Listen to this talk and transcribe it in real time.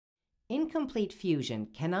Incomplete fusion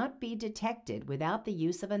cannot be detected without the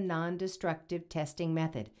use of a non-destructive testing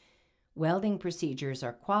method. Welding procedures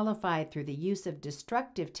are qualified through the use of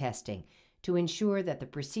destructive testing to ensure that the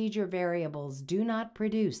procedure variables do not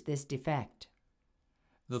produce this defect.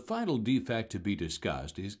 The final defect to be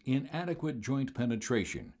discussed is inadequate joint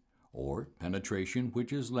penetration, or penetration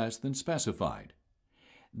which is less than specified.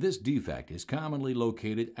 This defect is commonly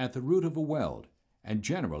located at the root of a weld and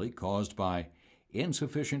generally caused by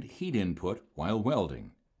insufficient heat input while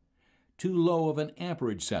welding, too low of an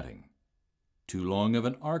amperage setting, too long of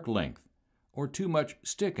an arc length, or too much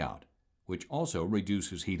stick out, which also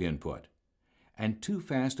reduces heat input, and too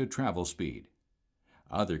fast a travel speed.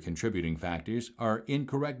 Other contributing factors are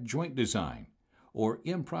incorrect joint design or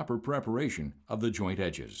improper preparation of the joint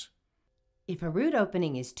edges. If a root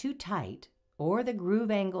opening is too tight or the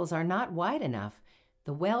groove angles are not wide enough,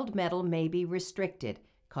 the weld metal may be restricted,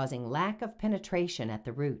 causing lack of penetration at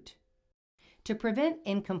the root. To prevent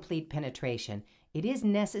incomplete penetration, it is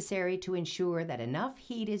necessary to ensure that enough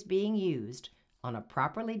heat is being used on a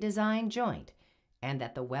properly designed joint and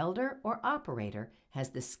that the welder or operator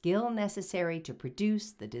has the skill necessary to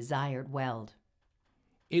produce the desired weld.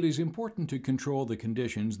 It is important to control the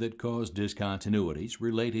conditions that cause discontinuities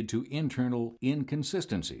related to internal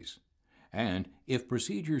inconsistencies, and if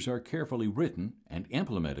procedures are carefully written and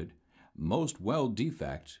implemented, most weld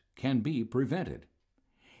defects can be prevented.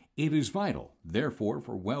 It is vital, therefore,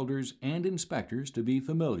 for welders and inspectors to be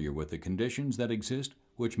familiar with the conditions that exist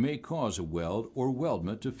which may cause a weld or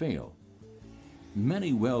weldment to fail.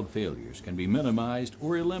 Many weld failures can be minimized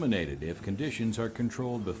or eliminated if conditions are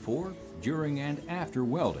controlled before, during, and after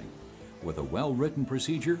welding, with a well-written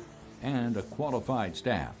procedure and a qualified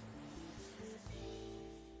staff.